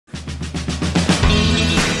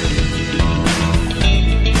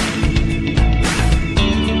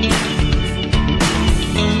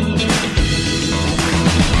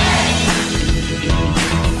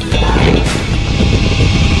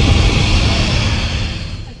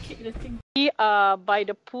We are by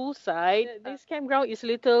the poolside. This campground is a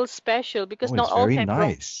little special because not it's all very campgrounds.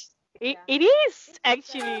 nice. It is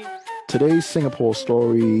actually. Today's Singapore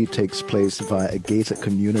story takes place via a gated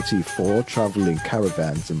community for traveling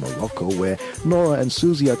caravans in Morocco, where Norah and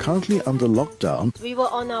Susie are currently under lockdown. We were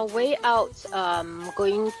on our way out,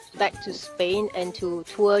 going back to Spain and to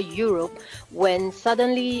tour Europe, when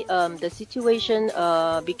suddenly the situation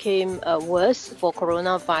became worse for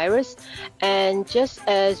coronavirus. And just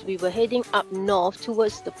as we were heading up north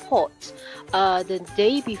towards the port, the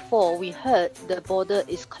day before, we heard the border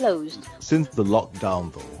is closed. Since the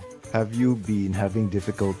lockdown, though, have you been having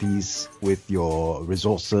difficulties with your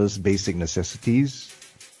resources, basic necessities?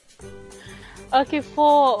 Okay,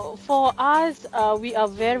 for us, we are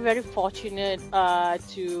very fortunate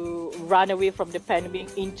to run away from the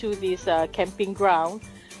pandemic into this camping ground.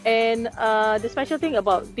 And the special thing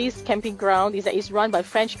about this camping ground is that it's run by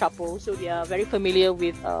French couples, so they are very familiar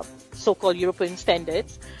with so-called European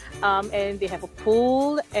standards. And they have a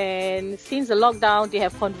pool, and since the lockdown, they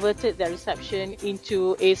have converted their reception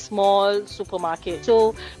into a small supermarket.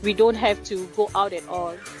 So we don't have to go out at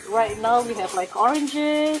all. Right now, we have like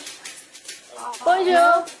oranges.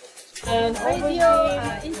 Bonjour! And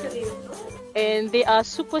and they are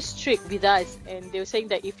super strict with us, and they were saying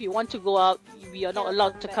that if you want to go out, we are not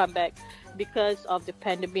allowed to come back because of the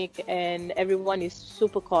pandemic, and everyone is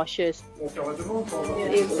super cautious. Hello,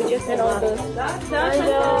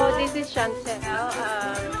 this is Chantel.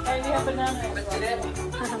 And we have banana.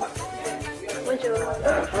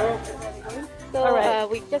 So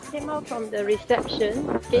we just came out from the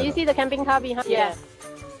reception. Can you see the camping car behind? Yeah.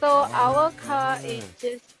 So our car is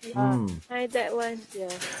just behind that one. Yeah.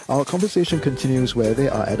 Our conversation continues where they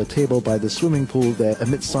are at a table by the swimming pool there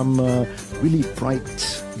amid some really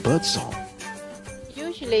bright birdsong.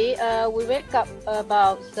 Usually, we wake up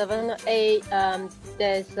about 7 or 8.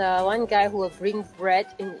 There's one guy who will bring bread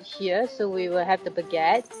in here, so we will have the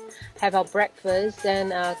baguette, have our breakfast,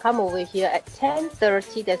 and come over here at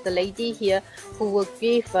 10:30. There's a lady here who will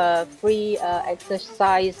give a free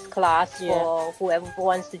exercise class for whoever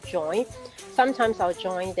wants to join. Sometimes I'll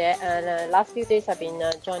join there, and last few days I've been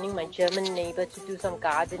joining my German neighbor to do some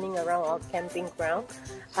gardening around our camping ground.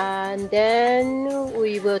 And then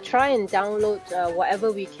we will try and download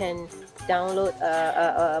whatever we can download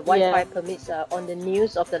Wi-Fi permits on the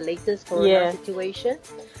news of the latest corona situation.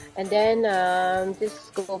 And then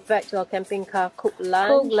just go back to our camping car, cook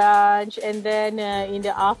lunch. And then in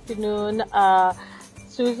the afternoon,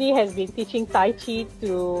 Susie has been teaching Tai Chi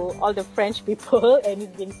to all the French people, and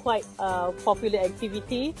it's been quite a popular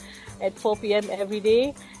activity at 4 p.m. every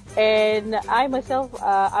day. And I myself,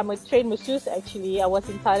 I'm a trained masseuse actually. I was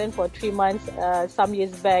in Thailand for 3 months some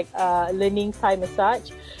years back learning Thai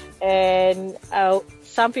massage. And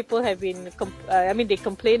some people have been, they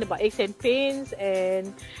complain about aches and pains,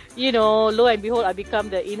 and lo and behold, I become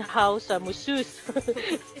the in-house masseuse.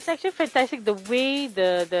 It's actually fantastic the way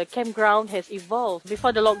the campground has evolved.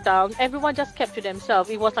 Before the lockdown, everyone just kept to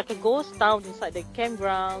themselves. It was like a ghost town inside the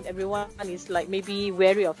campground. Everyone is like maybe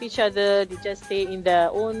wary of each other. They just stay in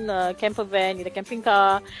their own camper van, in the camping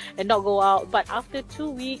car, and not go out. But after 2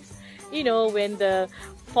 weeks, when the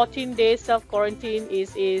 14 days self-quarantine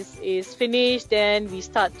is finished, then we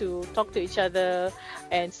start to talk to each other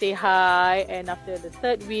and say hi. And after the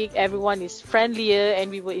 3rd week, everyone is friendlier, and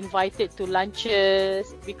we were invited to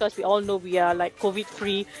lunches because we all know we are like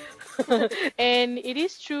COVID-free. And it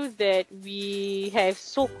is true that we have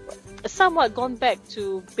somewhat gone back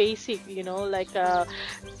to basic,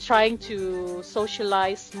 trying to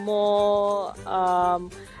socialize more,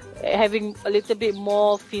 having a little bit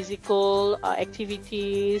more physical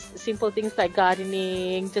activities, simple things like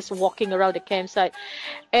gardening, just walking around the campsite.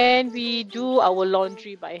 And we do our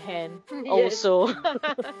laundry by hand also.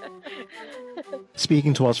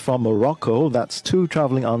 Speaking to us from Morocco, that's two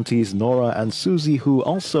traveling aunties, Norah and Susie, who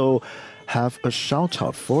also have a shout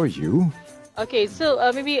out for you. Okay, so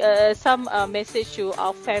maybe some message to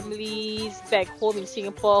our families back home in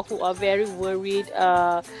Singapore who are very worried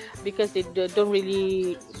because they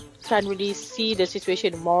can't really see the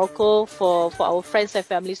situation in Morocco. For our friends and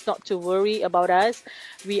families not to worry about us.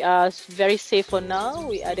 We are very safe for now.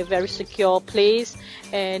 We are at a very secure place,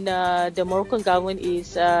 and the Moroccan government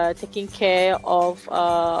is taking care of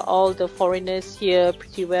all the foreigners here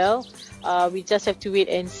pretty well. We just have to wait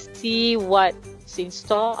and see what's in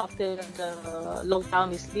store after the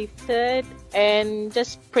lockdown is lifted, and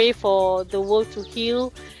just pray for the world to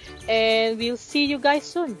heal, and we'll see you guys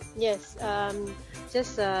soon. Yes,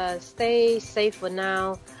 just stay safe for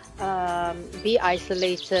now. Be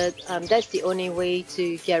isolated. That's the only way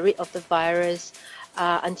to get rid of the virus.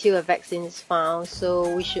 until a vaccine is found.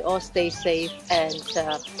 So we should all stay safe and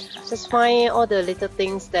just find all the little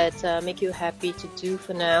things that make you happy to do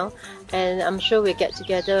for now. And I'm sure we'll get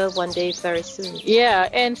together one day very soon. Yeah,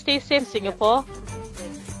 and stay safe, Singapore.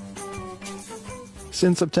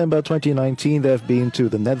 Since September 2019, they've been to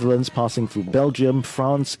the Netherlands, passing through Belgium,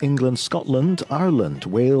 France, England, Scotland, Ireland,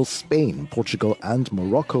 Wales, Spain, Portugal and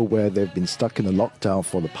Morocco, where they've been stuck in a lockdown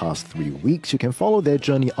for the past 3 weeks. You can follow their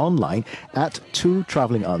journey online at 2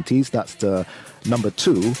 Travelling Aunties. That's the number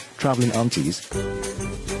 2 Travelling Aunties.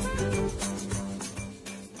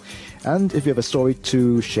 And if you have a story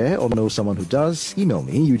to share or know someone who does, email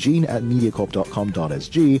me,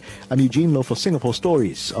 eugene@mediacorp.com.sg. I'm Eugene Low for Singapore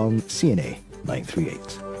Stories on CNA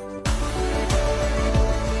 938.